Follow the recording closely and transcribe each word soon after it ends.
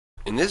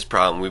In this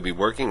problem, we'll be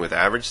working with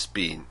average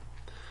speed.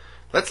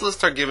 Let's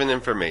list our given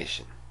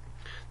information.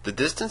 The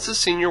distance the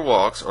senior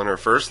walks on her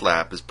first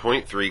lap is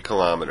 0.3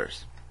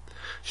 kilometers.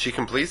 She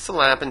completes the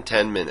lap in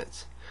 10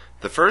 minutes.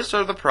 The first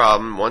part of the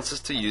problem wants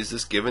us to use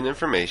this given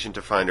information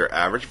to find our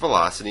average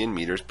velocity in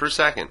meters per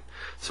second,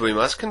 so we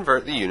must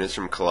convert the units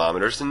from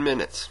kilometers and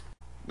minutes.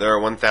 There are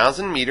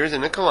 1,000 meters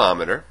in a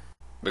kilometer.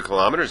 The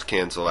kilometers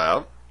cancel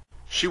out.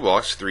 She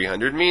walks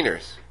 300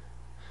 meters.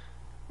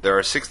 There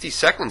are 60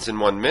 seconds in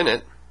 1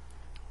 minute.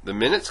 The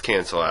minutes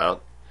cancel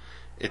out.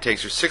 It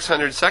takes her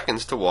 600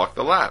 seconds to walk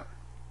the lap.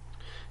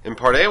 In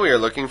part A, we are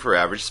looking for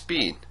average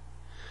speed.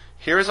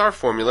 Here is our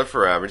formula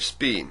for average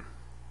speed.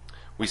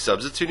 We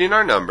substitute in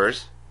our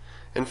numbers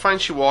and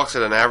find she walks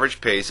at an average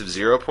pace of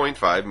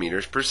 0.5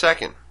 meters per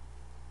second.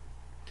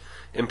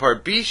 In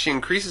part B, she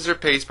increases her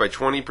pace by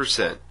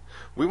 20%.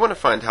 We want to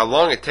find how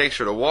long it takes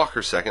her to walk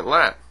her second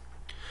lap.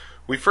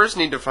 We first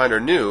need to find our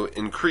new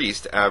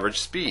increased average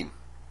speed.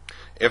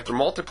 After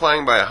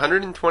multiplying by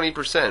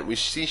 120%, we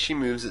see she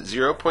moves at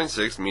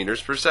 0.6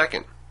 meters per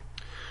second.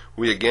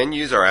 We again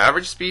use our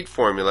average speed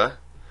formula.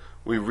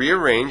 We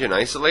rearrange and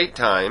isolate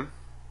time,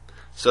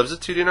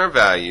 substitute in our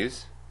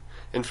values,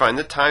 and find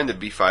the time to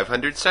be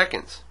 500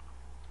 seconds.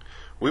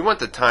 We want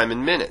the time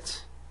in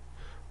minutes.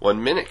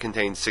 1 minute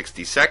contains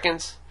 60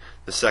 seconds,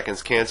 the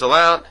seconds cancel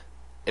out,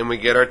 and we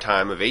get our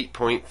time of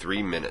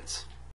 8.3 minutes.